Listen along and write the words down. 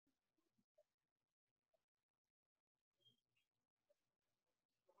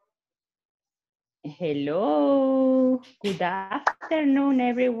Hello, good afternoon,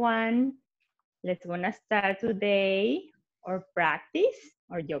 everyone. Let's gonna start today our practice,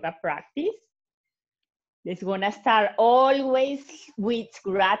 our yoga practice. Let's gonna start always with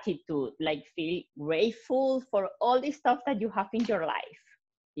gratitude, like feel grateful for all the stuff that you have in your life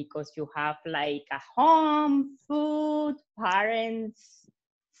because you have like a home, food, parents,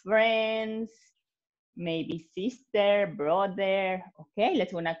 friends, maybe sister, brother. Okay,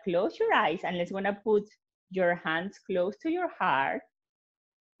 let's gonna close your eyes and let's gonna put your hands close to your heart.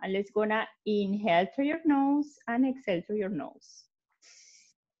 And let's gonna inhale through your nose and exhale through your nose.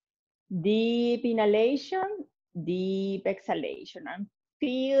 Deep inhalation, deep exhalation. And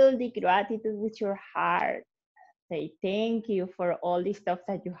feel the gratitude with your heart. Say thank you for all the stuff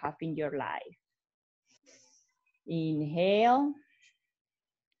that you have in your life. Inhale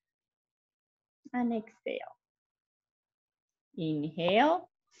and exhale. Inhale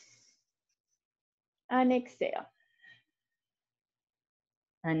and exhale.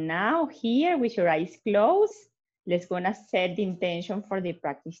 And now here with your eyes closed, let's gonna set the intention for the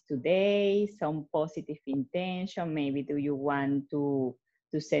practice today, some positive intention. Maybe do you want to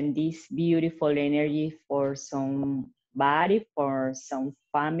send this beautiful energy for somebody, for some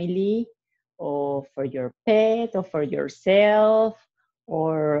family, or for your pet, or for yourself,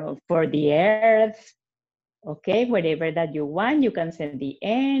 or for the earth. Okay, whatever that you want, you can send the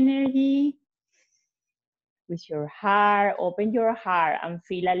energy with your heart. Open your heart and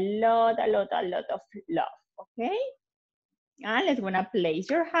feel a lot of love, okay? And let's gonna place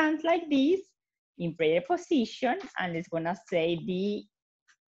your hands like this in prayer position, and let's gonna say the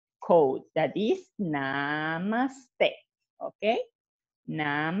code that is Namaste, okay?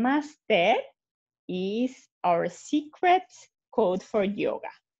 Namaste is our secret code for yoga.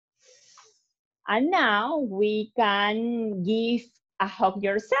 And now we can give a hug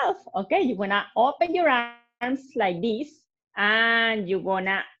yourself, okay? You're gonna open your arms like this and you're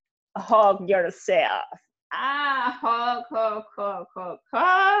gonna hug yourself. Hug, hug, hug, hug,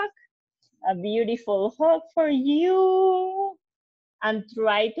 hug. A beautiful hug for you. And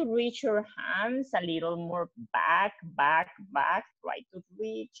try to reach your hands a little more back, back, back. Try to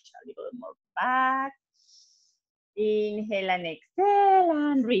reach a little more back. Inhale and exhale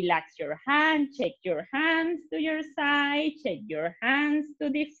and relax your hand. Check your hands to your side. Check your hands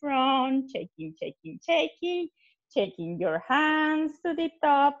to the front. Checking, checking, checking. Checking your hands to the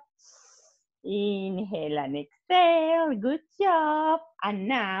top. Inhale and exhale. Good job. And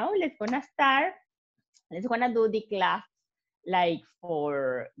now let's gonna start. Let's gonna do the class like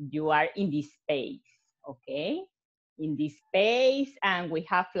for you are in this space, okay? In this space, and we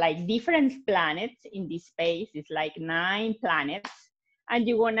have like different planets in this space. It's like 9 planets, and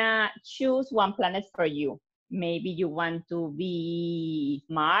you're gonna choose one planet for you. Maybe you want to be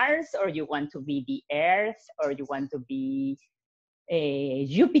Mars, or you want to be the Earth, or you want to be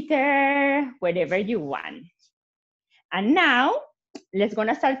Jupiter, whatever you want. And now let's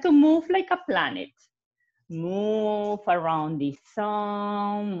gonna start to move like a planet. Move around the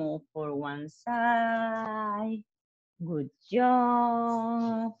sun, move for one side. Good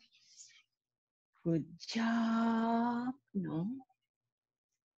job. Good job. No.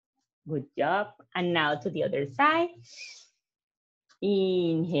 Good job. And now to the other side.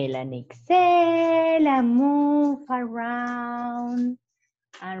 Inhale and exhale and move around,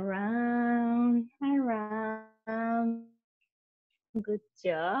 around, around. Good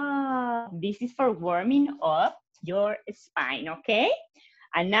job. This is for warming up your spine, okay?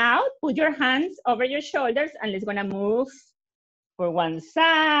 And now put your hands over your shoulders and let's gonna move for one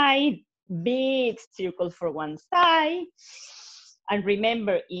side, big circle for one side. And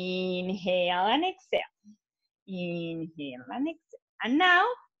remember, inhale and exhale. Inhale and exhale. And now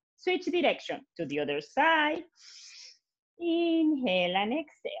switch direction to the other side. Inhale and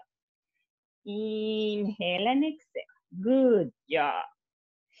exhale. Inhale and exhale. Good job.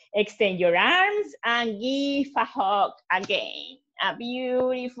 Extend your arms and give a hug again. A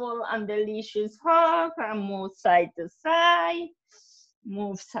beautiful and delicious hug. And move side to side.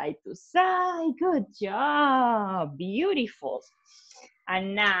 Move side to side. Good job. Beautiful.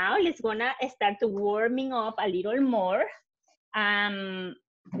 And now let's gonna start to warming up a little more.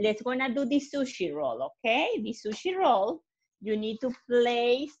 Let's gonna do the sushi roll, okay? The sushi roll, you need to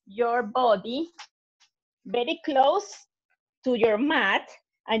place your body very close to your mat,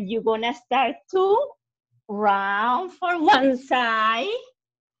 and you're gonna start to round for one side,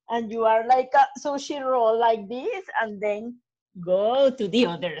 and you are like a sushi roll like this, and then go to the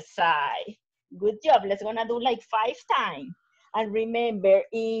other side. Good job. Let's gonna do like 5 times. And remember,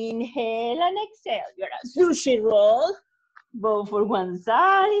 inhale and exhale. You're a sushi roll. Go for one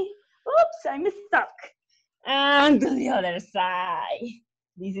side Oops, I'm stuck. And to the other side.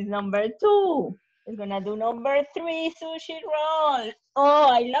 This is number 2. We're gonna do number 3, sushi roll. Oh,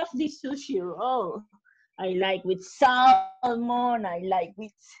 I love this sushi roll. I like with salmon, I like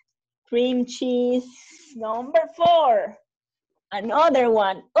with cream cheese. Number 4, another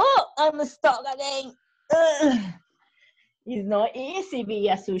one. Oh, I'm stuck again. Ugh. It's not easy be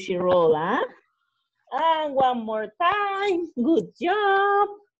a sushi roll, huh? And one more time. Good job.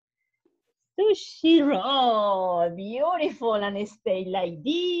 Sushi roll. Beautiful. And stay like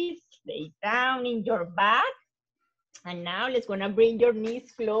this. Lay down in your back. And now let's gonna bring your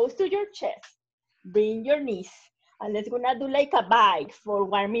knees close to your chest. Bring your knees. And let's gonna do like a bike for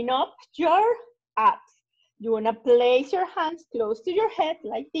warming up your abs. You wanna place your hands close to your head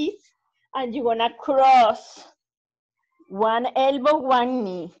like this. And you're gonna cross one elbow, one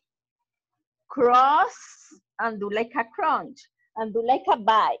knee. Cross and do like a crunch and do like a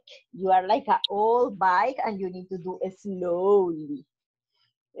bike. You are like an old bike and you need to do it slowly.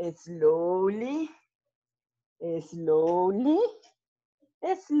 Slowly, slowly,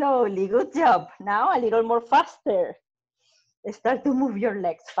 slowly. Good job. Now a little more faster. Start to move your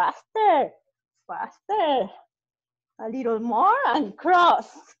legs faster, faster. A little more and cross,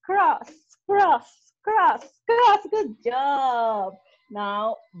 cross, cross, cross, cross. Good job.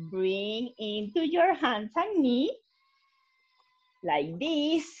 Now bring into your hands and knees like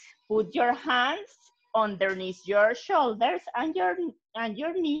this. Put your hands underneath your shoulders and your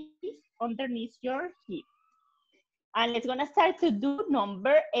knees underneath your hips. And let's gonna start to do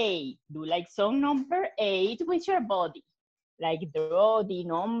number 8. Do like some number 8 with your body. Like draw the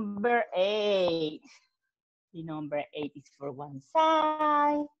number 8. The number 8 is for one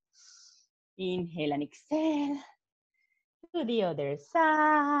side. Inhale and exhale. To the other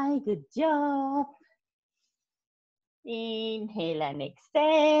side. Good job. Inhale and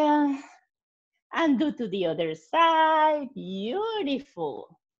exhale. And do to the other side.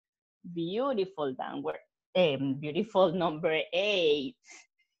 Beautiful. Beautiful downward. Beautiful number 8.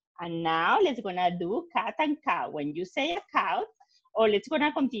 And now let's gonna do cat and cow. When you say a cow, or let's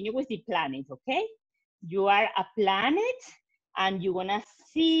gonna continue with the planet, okay? You are a planet and you're gonna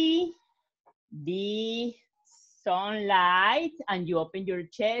see the sunlight and you open your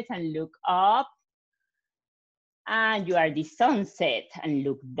chest and look up and you are the sunset and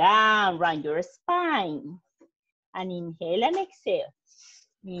look down around your spine and inhale and exhale.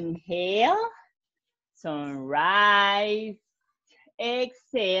 Inhale, sunrise,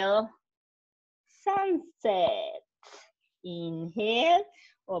 exhale, sunset. Inhale,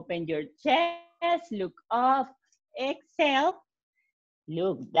 open your chest, look up, exhale,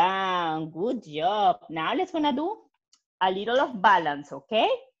 look down. Good job. Now let's gonna do a little of balance, okay?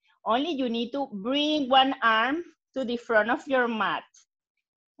 Only you need to bring one arm to the front of your mat.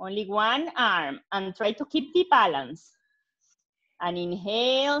 Only one arm and try to keep the balance. And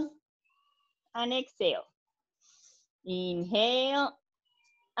inhale and exhale. Inhale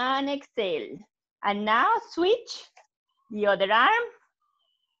and exhale. And now switch the other arm.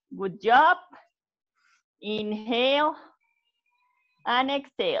 Good job. Inhale and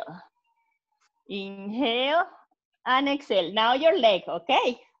exhale. Inhale and exhale. Now your leg,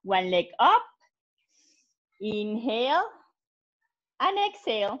 okay? One leg up. Inhale and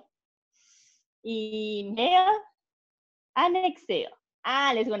exhale. Inhale and exhale.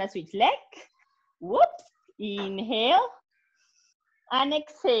 And let's gonna switch leg. Whoops. Inhale and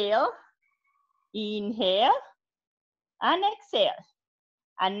exhale. Inhale and exhale.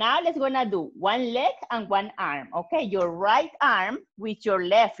 And now let's gonna do one leg and one arm, okay? Your right arm with your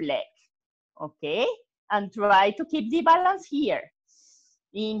left leg, okay? And try to keep the balance here.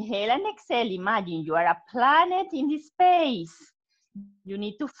 Inhale and exhale. Imagine you are a planet in the space. You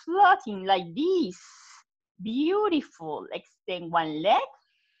need to float in like this. Beautiful. Extend one leg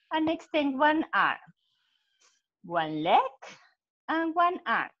and extend one arm. One leg and one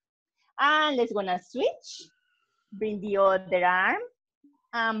arm. And let's gonna switch. Bring the other arm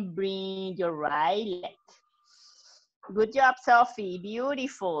and bring your right leg. Good job, Sophie.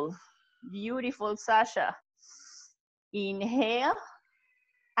 Beautiful. Beautiful, Sasha. Inhale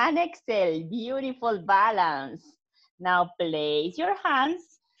and exhale. Beautiful balance. Now place your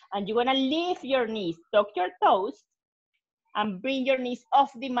hands and you're gonna lift your knees, tuck your toes, and bring your knees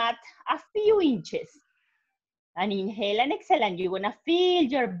off the mat a few inches. And inhale and exhale, and you're gonna feel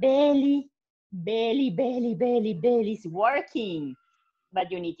your belly is working.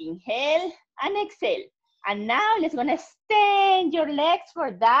 But you need to inhale and exhale. And now let's gonna extend your legs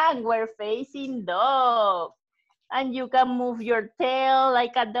for downward facing dog. And you can move your tail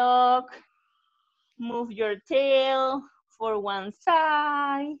like a dog. Move your tail for one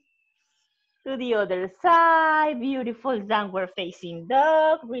side To the other side, beautiful downward facing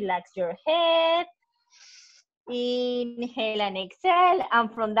dog. Relax your head. Inhale and exhale.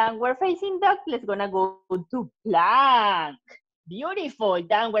 And from downward facing dog, let's gonna go to plank. Beautiful,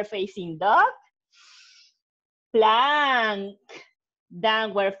 downward facing dog. Plank.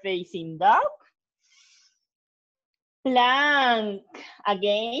 Downward facing dog. Plank.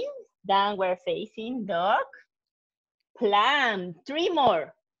 Again, downward facing dog. Plank. 3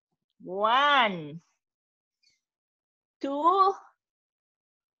 more. 1, 2,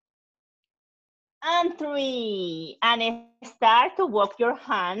 and 3. And start to walk your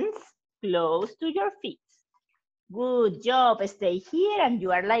hands close to your feet. Good job. Stay here and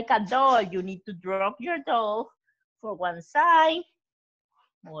you are like a doll. You need to drop your doll for one side,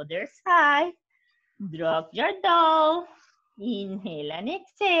 other side. Drop your doll. Inhale and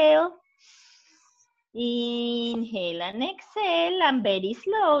exhale. Inhale and exhale, and very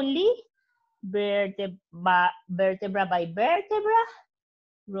slowly, vertebra by vertebra,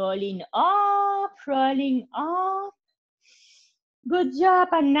 rolling up, rolling up. Good job,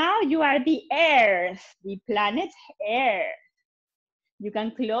 and now you are the Earth, the planet Earth. You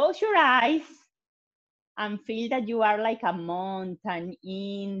can close your eyes and feel that you are like a mountain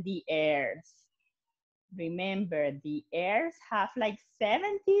in the Earth. Remember, the Earth have like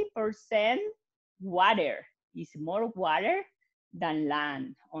 70% water. It's more water than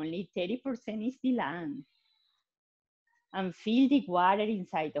land. Only 30% is the land. And feel the water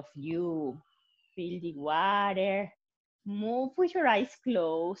inside of you. Feel the water. Move with your eyes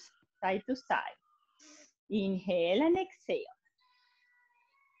closed, side to side. Inhale and exhale.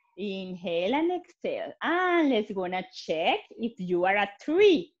 Inhale and exhale. And let's gonna check if you are a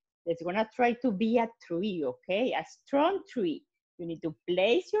tree. Let's gonna try to be a tree, okay? A strong tree. You need to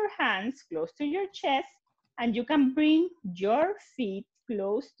place your hands close to your chest, and you can bring your feet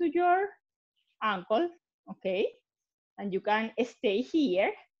close to your ankle, okay? And you can stay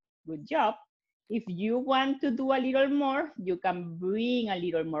here. Good job. If you want to do a little more, you can bring a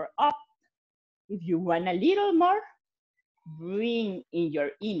little more up. If you want a little more, bring in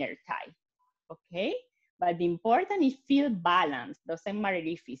your inner thigh, okay? But the important is feel balance. Doesn't matter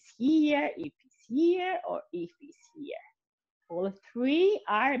if it's here, or if it's here. All three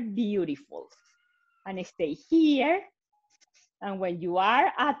are beautiful. And stay here. And when you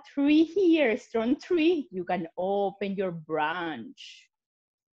are a tree here, a strong tree, you can open your branch.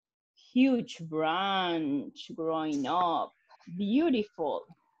 Huge branch growing up. Beautiful.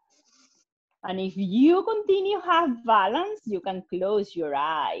 And if you continue have balance, you can close your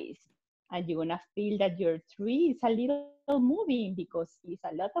eyes. And you're gonna feel that your tree is a little moving because it's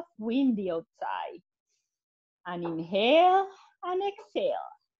a lot of windy outside. And inhale and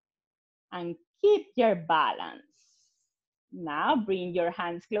exhale. And keep your balance. Now bring your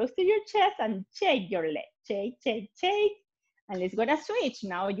hands close to your chest and shake your leg. Shake, shake, shake. And let's go to switch.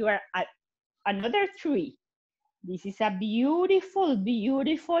 Now you are at another tree. This is a beautiful,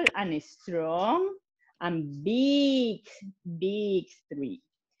 beautiful and strong and big, big tree.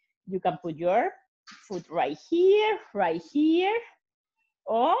 You can put your foot right here,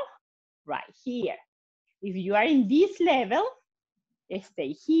 or right here. If you are in this level,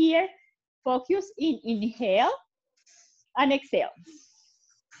 stay here. Focus in inhale and exhale.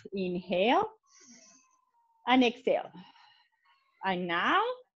 Inhale and exhale. And now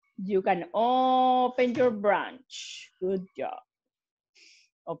you can open your branch. Good job.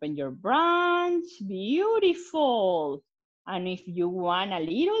 Open your branch. Beautiful. And if you want a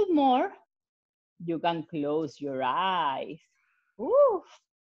little more, you can close your eyes. Ooh.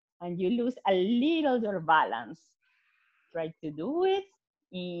 And you lose a little your balance. Try to do it.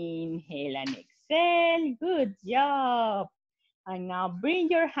 Inhale and exhale. Good job. And now bring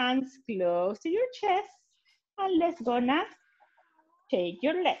your hands close to your chest. And let's gonna shake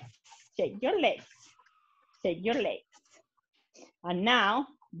your legs. Shake your legs. Shake your legs. And now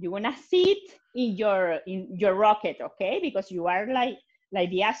you wanna sit in your rocket, okay? Because you are like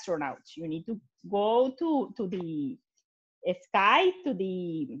the astronauts. You need to go to the sky, to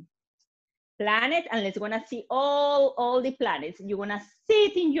the planet, and let's gonna see all the planets. You're gonna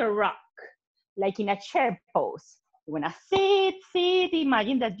sit in your rock, like in a chair pose. You're gonna sit,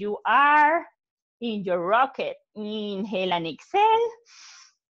 imagine that you are in your rocket. Inhale and exhale.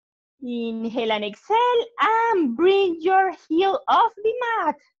 Inhale and exhale, and bring your heel off the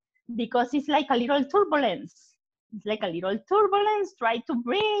mat because it's like a little turbulence. It's like a little turbulence. Try to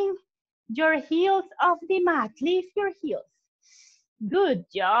bring your heels off the mat. Lift your heels. Good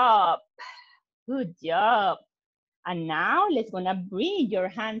job. Good job. And now let's gonna bring your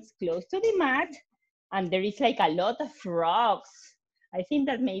hands close to the mat, and there is like a lot of rocks I think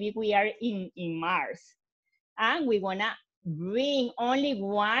that maybe we are in Mars. And we wanna bring only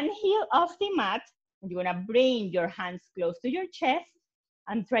one heel of the mat. You wanna bring your hands close to your chest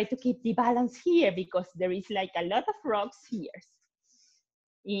and try to keep the balance here because there is like a lot of rocks here.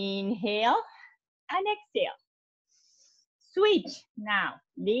 Inhale and exhale. Switch. Now,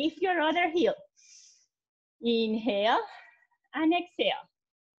 lift your other heel. Inhale and exhale.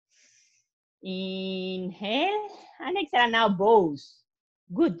 Inhale and exhale. Now bows.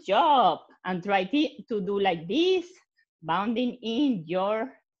 Good job. And try to do like this, bounding in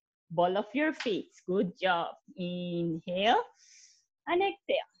your ball of your feet. Good job. Inhale and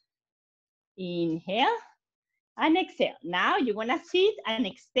exhale. Inhale and exhale. Now you're gonna sit and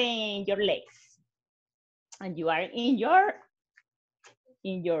extend your legs. And you are in your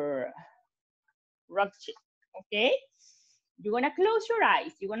rock chair, okay? You're gonna close your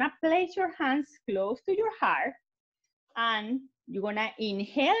eyes. You're gonna place your hands close to your heart and you're gonna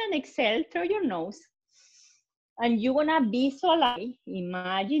inhale and exhale through your nose. And you're gonna visualize,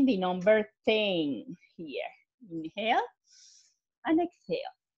 imagine the number 10 here. Inhale and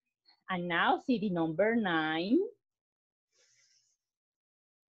exhale. And now see the number 9.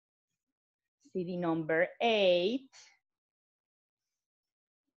 See the number 8.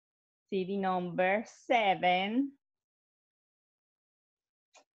 See the number 7.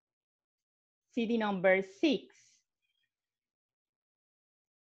 See the number 6.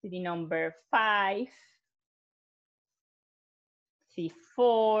 See the number 5. See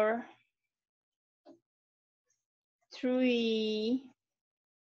 4. 3.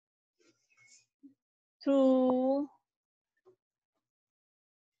 2.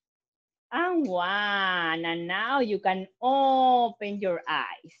 And 1. And now you can open your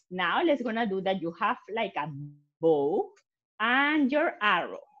eyes. Now let's gonna do that. You have like a bow and your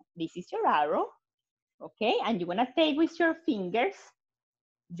arrow. This is your arrow, okay? And you're gonna take with your fingers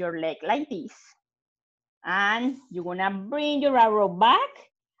your leg like this. And you're gonna bring your arrow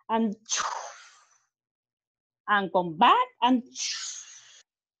back and come back and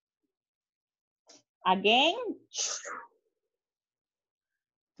again.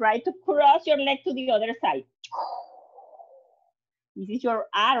 Try to cross your leg to the other side. This is your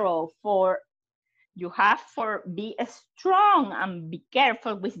arrow for, you have for be strong and be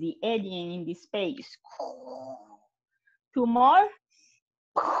careful with the edging in this space. 2 more.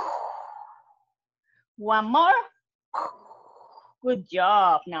 1 more. Good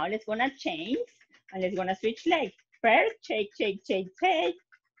job. Now let's gonna change and let's gonna switch legs. First, shake, shake, shake, shake.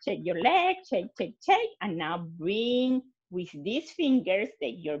 Shake your leg, shake, shake, shake. And now bring with these fingers,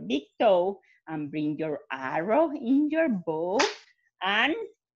 take your big toe and bring your arrow in your bow. And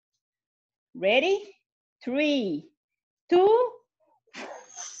ready? 3, 2,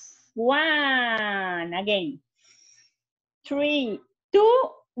 1. Again. 3, 2,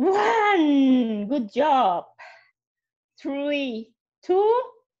 1. Good job. 3, 2,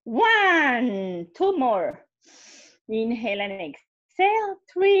 1. 2 more. Inhale and exhale.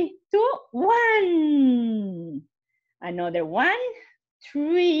 3, 2, 1. Another 1.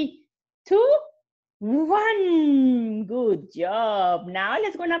 3, 2, 1. Good job. Now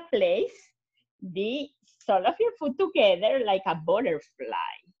let's gonna place the sole of your foot together like a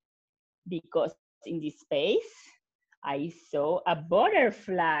butterfly. Because in this space, I saw a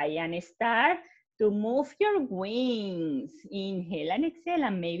butterfly and start to move your wings. Inhale and exhale,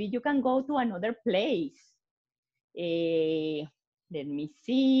 and maybe you can go to another place. Let me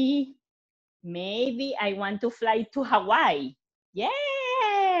see. Maybe I want to fly to Hawaii.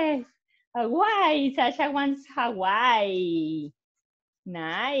 Yes, Hawaii. Sasha wants Hawaii.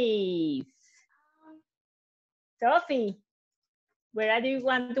 Nice. Sophie, where do you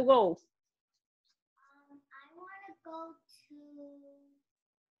want to go? I want to go to,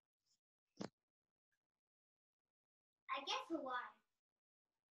 I guess, Hawaii.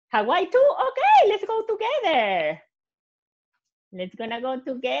 Hawaii too? Okay, let's go together. Let's gonna go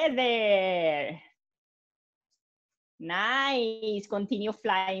together. Nice. Continue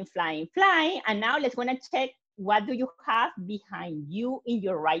flying, flying, flying. And now let's gonna check what do you have behind you in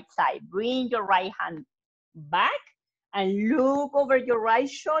your right side. Bring your right hand back and look over your right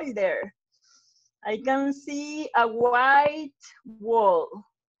shoulder. I can see a white wall.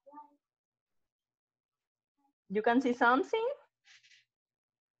 You can see something?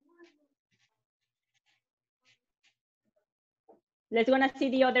 Let's gonna see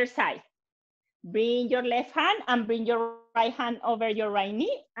the other side. Bring your left hand and bring your right hand over your right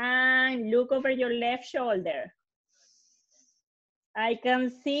knee and look over your left shoulder. I can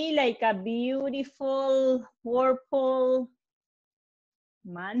see like a beautiful purple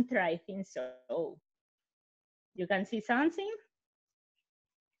mantra, I think so. You can see something?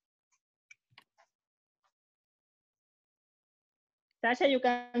 Sasha, you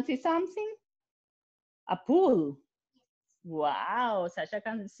can see something? A pool. Wow, Sasha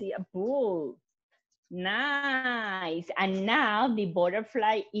can see a pool. Nice. And now the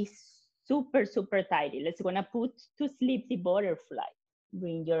butterfly is super, super tidy. Let's gonna put to sleep the butterfly.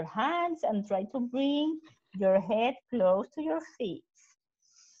 Bring your hands and try to bring your head close to your feet.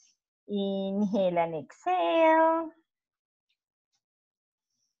 Inhale and exhale.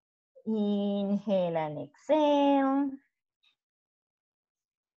 Inhale and exhale.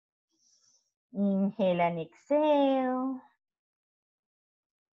 Inhale and exhale.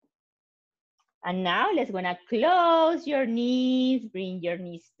 And now let's gonna close your knees, bring your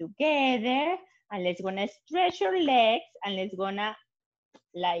knees together, and let's gonna stretch your legs, and let's gonna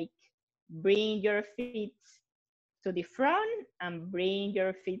like bring your feet to the front and bring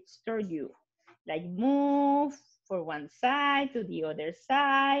your feet toward you. Like move for one side to the other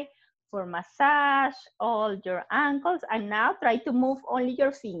side for massage all your ankles. And now try to move only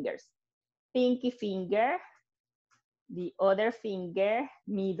your fingers. Pinky finger, the other finger,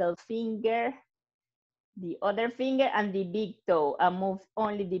 middle finger, the other finger, and the big toe. And move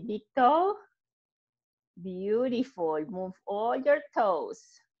only the big toe. Beautiful. Move all your toes.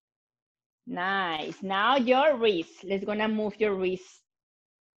 Nice. Now your wrist. Let's gonna move your wrist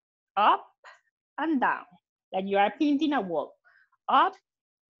up and down, like you are painting a wall. Up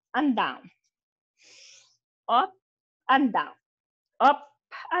and down. Up and down. Up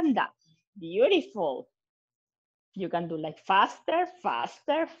and down. Beautiful. You can do like faster,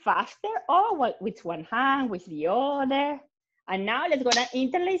 faster, faster, or with one hand, with the other. And now let's gonna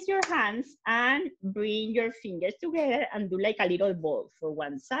interlace your hands and bring your fingers together and do like a little ball for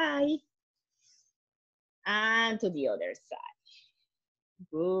one side and to the other side.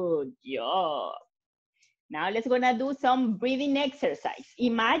 Good job. Now let's gonna do some breathing exercise.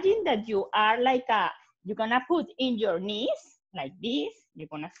 Imagine that you are like you're gonna put in your knees like this. You're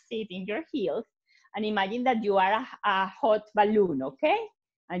gonna sit in your heels. And imagine that you are a hot balloon, okay?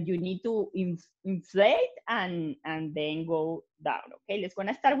 And you need to inflate and then go down, okay? Let's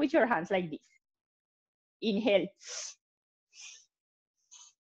gonna start with your hands like this. Inhale.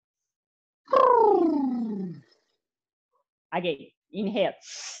 Again, inhale.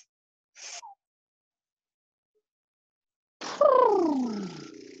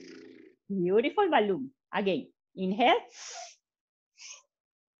 Beautiful balloon. Again, inhale.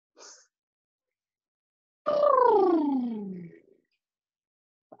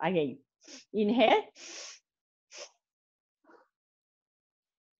 Again, inhale.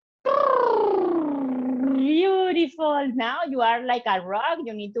 Beautiful. Now you are like a rock.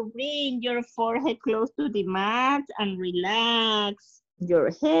 You need to bring your forehead close to the mat and relax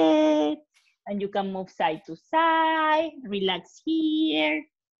your head. And you can move side to side. Relax here.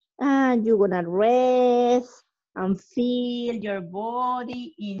 And you're gonna rest and feel your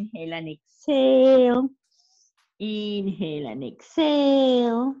body. Inhale and exhale. Inhale and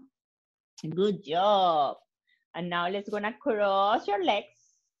exhale. Good job. And now let's gonna cross your legs.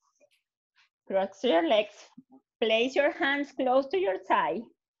 Cross your legs. Place your hands close to your thigh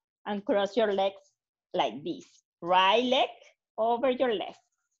and cross your legs like this. Right leg over your left.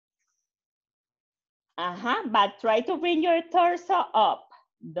 But try to bring your torso up.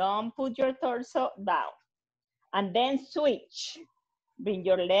 Don't put your torso down. And then switch. Bring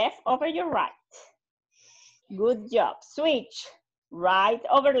your left over your right. Good job. Switch. Right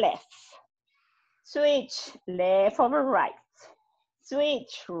over left. Switch. Left over right.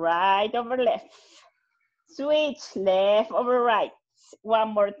 Switch. Right over left. Switch. Left over right. One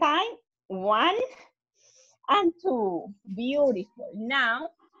more time. 1 and 2. Beautiful. Now,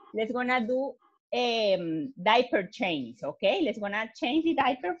 let's gonna do diaper change, okay? Let's gonna change the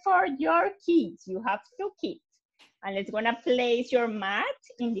diaper for your kids. You have 2 kids. And let's gonna place your mat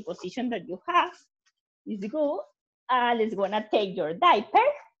in the position that you have. Is good. Let's gonna take your diaper,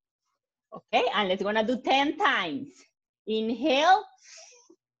 okay? And let's gonna do 10 times. Inhale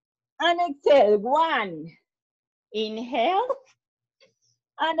and exhale. 1. Inhale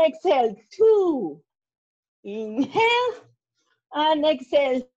and exhale. 2. Inhale and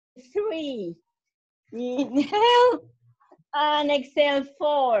exhale. 3. Inhale and exhale.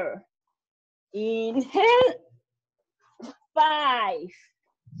 4. Inhale. 5.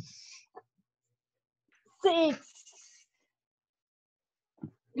 6.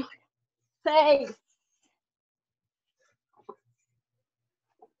 7.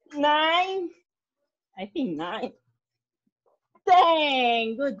 9. I think 9.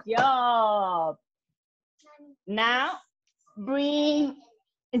 10. Good job. Now bring.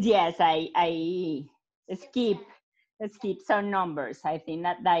 Yes, I skip some numbers. I think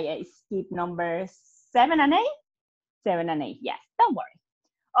that I skip numbers 7 and 8. 7 and 8, yes, don't worry.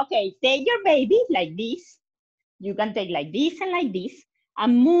 Okay, take your baby like this. You can take like this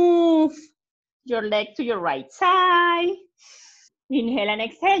and move your leg to your right side. Inhale and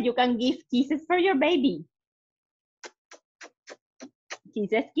exhale. You can give kisses for your baby.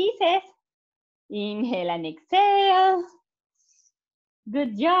 Kisses, kisses. Inhale and exhale.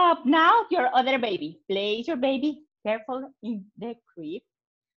 Good job. Now your other baby. Place your baby careful in the crib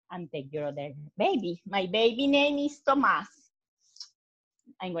and take your other baby. My baby name is Tomas.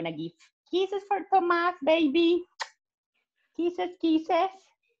 I'm gonna give kisses for Tomas, baby. Kisses, kisses.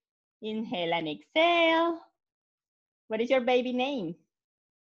 Inhale and exhale. What is your baby name?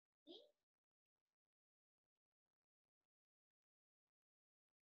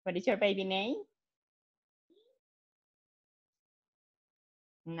 What is your baby name?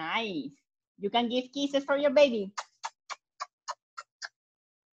 Nice. You can give kisses for your baby.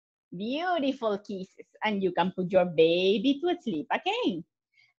 Beautiful kisses. And you can put your baby to sleep again.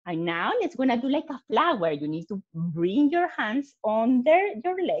 And now let's gonna do like a flower. You need to bring your hands under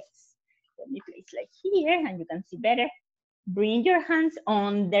your legs. Let me place like here and you can see better. Bring your hands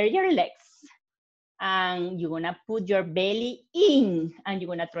under your legs. And you're gonna put your belly in and you're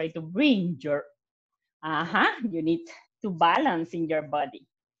gonna try to bring your, you need to balance in your body.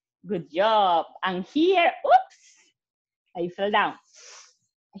 Good job. And here, oops, I fell down.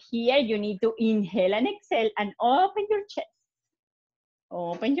 Here you need to inhale and exhale and open your chest.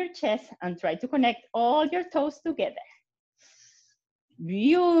 Open your chest and try to connect all your toes together.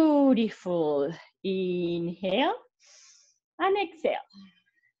 Beautiful. Inhale and exhale.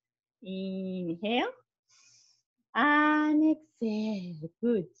 Inhale and exhale.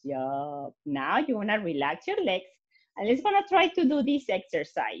 Good job. Now you want to relax your legs. And let's gonna try to do this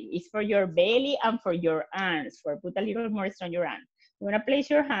exercise. It's for your belly and for your arms. For put a little more strong on your arms. You wanna place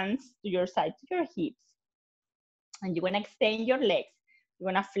your hands to your side, to your hips. And you wanna extend your legs. You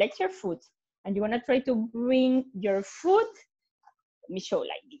wanna flex your foot. And you wanna try to bring your foot. Let me show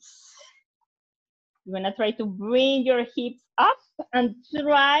like this. You wanna try to bring your hips up and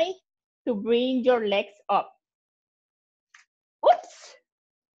try to bring your legs up. Oops.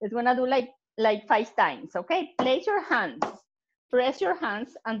 Let's gonna do like 5 times, okay? Place your hands, press your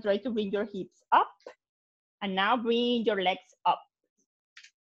hands and try to bring your hips up. And now bring your legs up.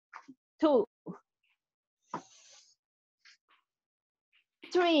 2,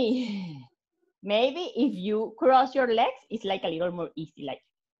 3. Maybe if you cross your legs, it's like a little more easy, like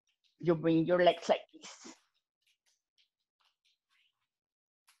you bring your legs like this.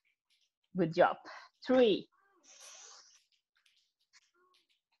 Good job. 3,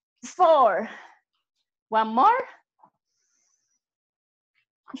 4. One more.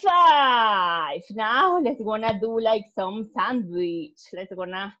 5. Now let's gonna do like some sandwich. Let's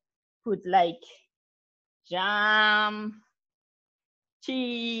gonna put like jam,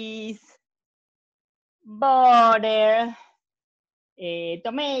 cheese, butter,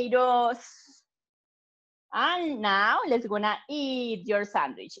 tomatoes. And now let's gonna eat your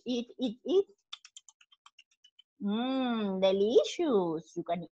sandwich. Eat, eat, eat. Delicious. You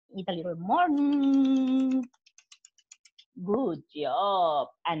can eat a little more. Good job.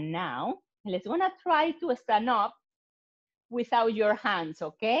 And now let's gonna try to stand up without your hands,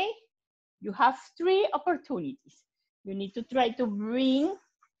 okay? You have 3 opportunities. You need to try to bring,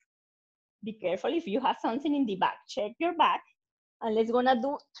 be careful if you have something in the back, check your back. And let's gonna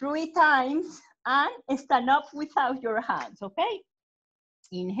do 3 times and stand up without your hands, okay?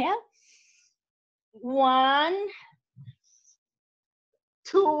 Inhale. 1,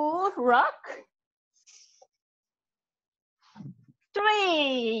 2, rock.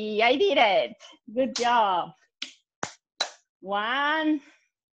 3, I did it. Good job. 1,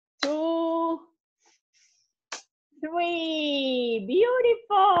 2, 3.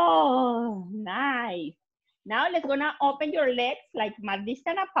 Beautiful. Nice. Now let's gonna open your legs like mat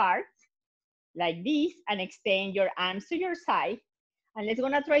distance apart, like this, and extend your arms to your side. And let's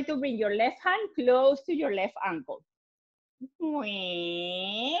gonna try to bring your left hand close to your left ankle.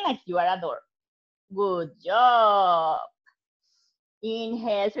 Like you are a door. Good job.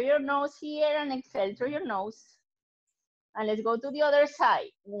 Inhale through your nose here and exhale through your nose. And let's go to the other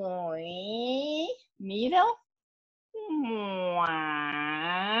side. Middle.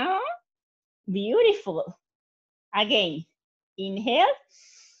 Beautiful. Again. Inhale.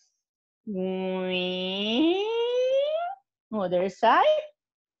 Other side.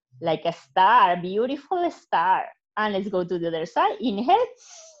 Like a star. Beautiful star. And let's go to the other side. Inhale.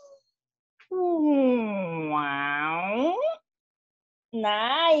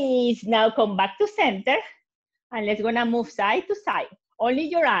 Nice. Now come back to center. And let's gonna move side to side. Only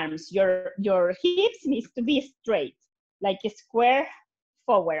your arms, your hips needs to be straight. like a square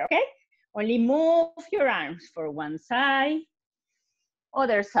forward, okay? Only move your arms for one side,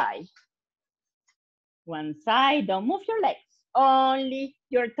 other side. One side, don't move your legs, only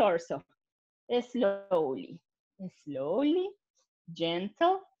your torso. Slowly, slowly,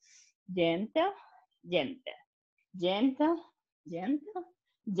 gentle, gentle, gentle, gentle, gentle,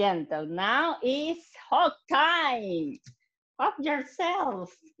 gentle. Now is hug time. Hug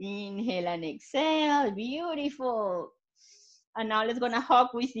yourself. Inhale and exhale. Beautiful. And now let's gonna hug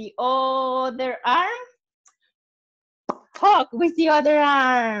with the other arm. Hug with the other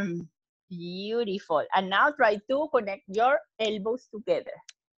arm. Beautiful. And now try to connect your elbows together.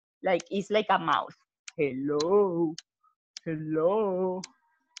 Like it's like a mouth. Hello. Hello.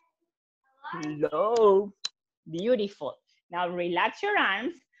 Hello. Beautiful. Now relax your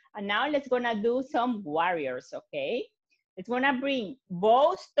arms. And now let's gonna do some warriors, okay? It's gonna bring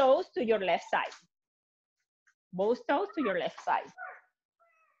both toes to your left side. Both toes to your left side.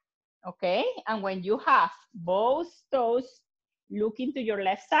 Okay? And when you have both toes looking to your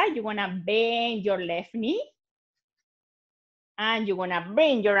left side, you're gonna bend your left knee and you're gonna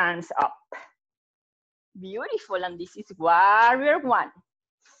bring your arms up. Beautiful. And this is warrior one.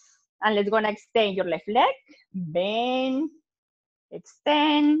 And let's gonna extend your left leg. Bend,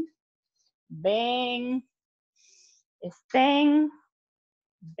 extend, bend, extend,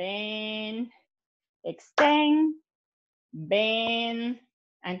 bend, extend, bend,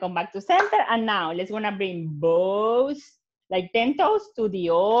 and come back to center. And now let's gonna bring both, like 10 toes to the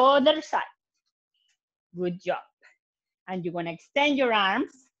other side. Good job. And you're gonna extend your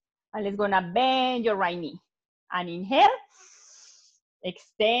arms, and let's gonna bend your right knee. And inhale,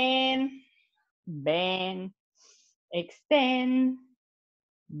 extend, bend, extend,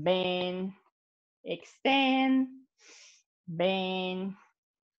 bend, extend, bend,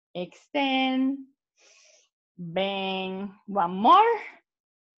 extend, bend. One more.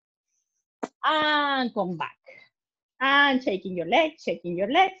 And come back. And shaking your legs, shaking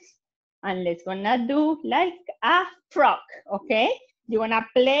your legs. And let's gonna do like a frog, okay? You're gonna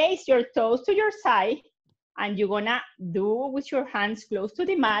place your toes to your side and you're gonna do with your hands close to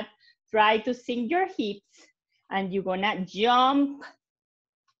the mat, try to sink your hips and you're gonna jump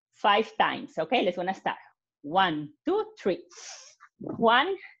 5 times, okay? Let's gonna start. 1, 2, 3.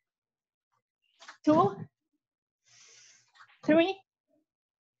 1, 2, 3,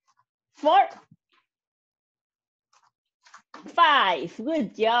 4, 5.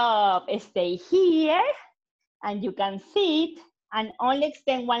 Good job. Stay here and you can sit and only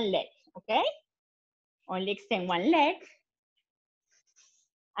extend one leg, okay? Only extend one leg.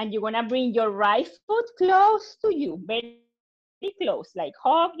 And you're gonna bring your right foot close to you, very close, like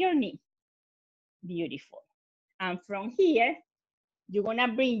hug your knee. Beautiful. And from here, you're gonna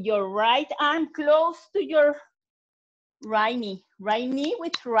bring your right arm close to your right knee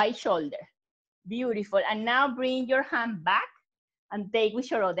with right shoulder. Beautiful. And now bring your hand back and take with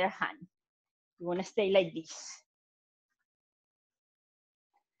your other hand. You wanna stay like this.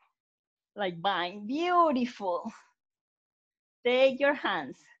 Like bind. Beautiful. Take your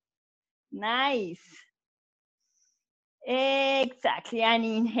hands. Nice. Exactly. And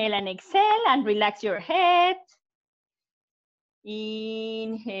inhale and exhale and relax your head.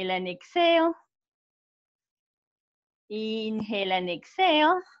 Inhale and exhale. Inhale and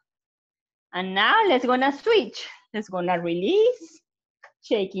exhale. And now let's gonna switch. Let's gonna release.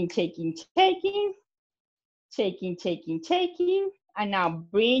 Shaking, shaking, shaking. Shaking, shaking, shaking. And now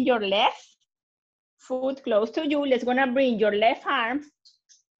bring your left foot close to you. Let's gonna bring your left arm,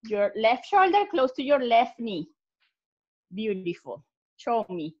 your left shoulder close to your left knee. Beautiful. Show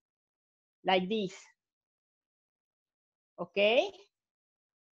me. Like this. Okay?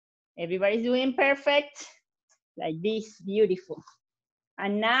 Everybody's doing perfect. Like this. Beautiful.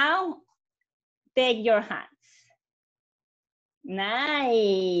 And now take your hands.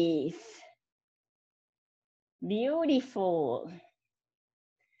 Nice. Beautiful.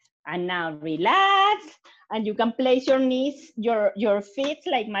 And now relax. And you can place your knees, your feet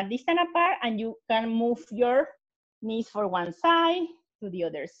like mat distance apart, and you can move your knees for one side to the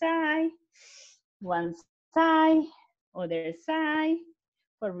other side. One side, other side.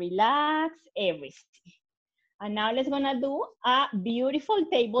 For relax everything. And now let's gonna do a beautiful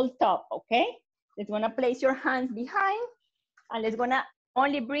tabletop, okay? Let's gonna place your hands behind and let's gonna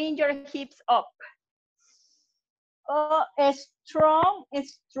only bring your hips up. Oh, a strong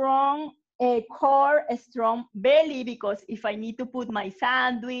core, a strong belly, because if I need to put my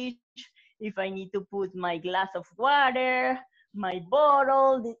sandwich, if I need to put my glass of water, my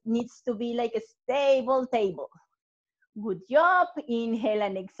bottle, it needs to be like a stable table. Good job. Inhale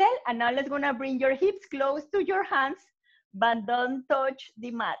and exhale. And now let's gonna bring your hips close to your hands but don't touch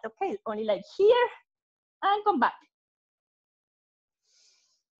the mat, okay? Only like here, and come back.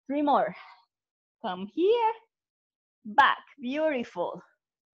 3 more. Come here, back, beautiful.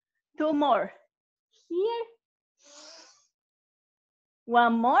 2 more. Here.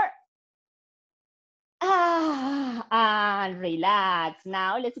 1 more. And relax.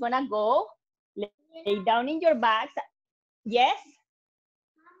 Now let's gonna go. Lay down in your backs. Yes?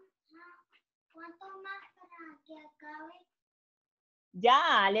 ¿Cuánto más para que acabe?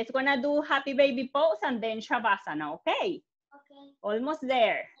 Yeah, let's gonna do happy baby pose and then Shavasana, okay? Okay. Almost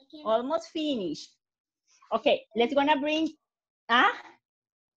there. Almost finished. Okay, let's gonna bring, Es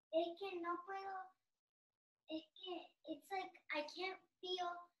que no puedo, es que it's like I can't feel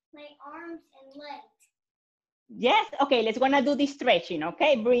my arms and legs. Yes, okay, let's gonna do the stretching,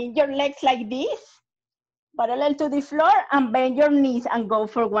 okay? Bring your legs like this, parallel to the floor, and bend your knees and go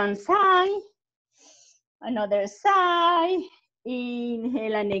for one side, another side.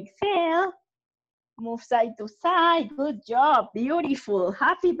 Inhale and exhale. Move side to side. Good job. Beautiful.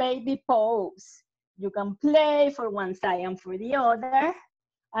 Happy baby pose. You can play for one side and for the other.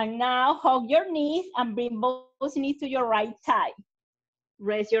 And now hug your knees and bring both knees to your right side.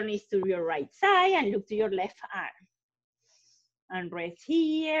 Rest your knees to your right side and look to your left arm. And rest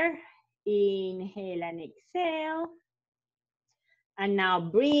here. Inhale and exhale. And now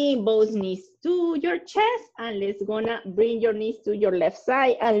bring both knees to your chest, and let's gonna bring your knees to your left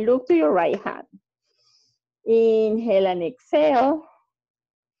side and look to your right hand. Inhale and exhale.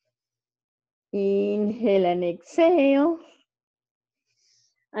 Inhale and exhale.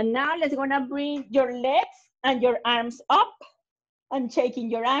 And now let's gonna bring your legs and your arms up and shaking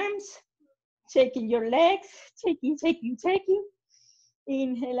your arms, shaking your legs, shaking, shaking, shaking.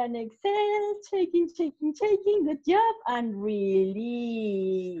 Inhale and exhale, shaking, shaking, shaking. Good job. And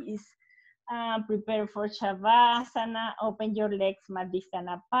release. Prepare for Shavasana. Open your legs mat distance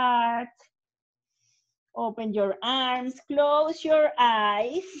apart. Open your arms, close your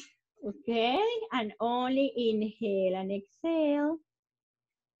eyes. Okay, and only inhale and exhale.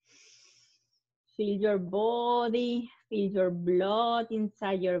 Feel your body, feel your blood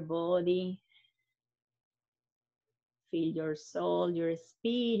inside your body. Feel your soul, your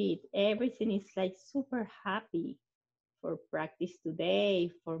spirit. Everything is like super happy for practice today,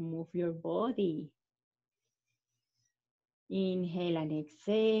 for move your body. Inhale and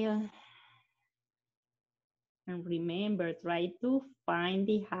exhale. And remember, try to find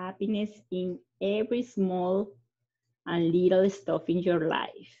the happiness in every small and little stuff in your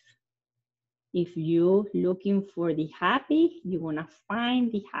life. If you looking for the happy, you're gonna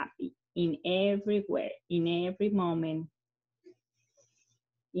find the happy in everywhere, in every moment.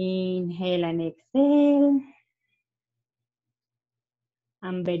 Inhale and exhale.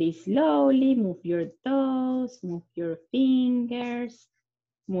 And very slowly move your toes, move your fingers,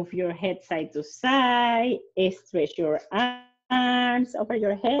 move your head side to side, stretch your arms over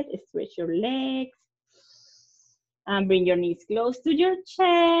your head, stretch your legs. And bring your knees close to your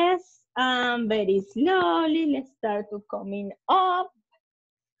chest. And very slowly, let's start to coming up.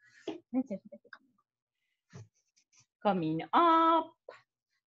 Coming up.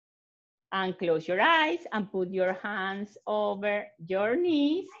 And close your eyes and put your hands over your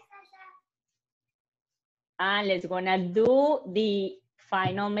knees. And let's gonna do the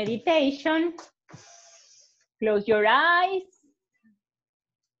final meditation. Close your eyes.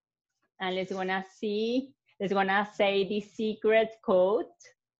 And let's gonna say the secret code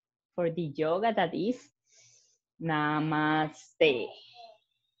for the yoga, that is Namaste.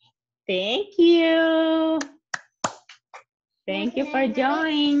 Thank you. Thank you for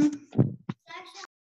joining.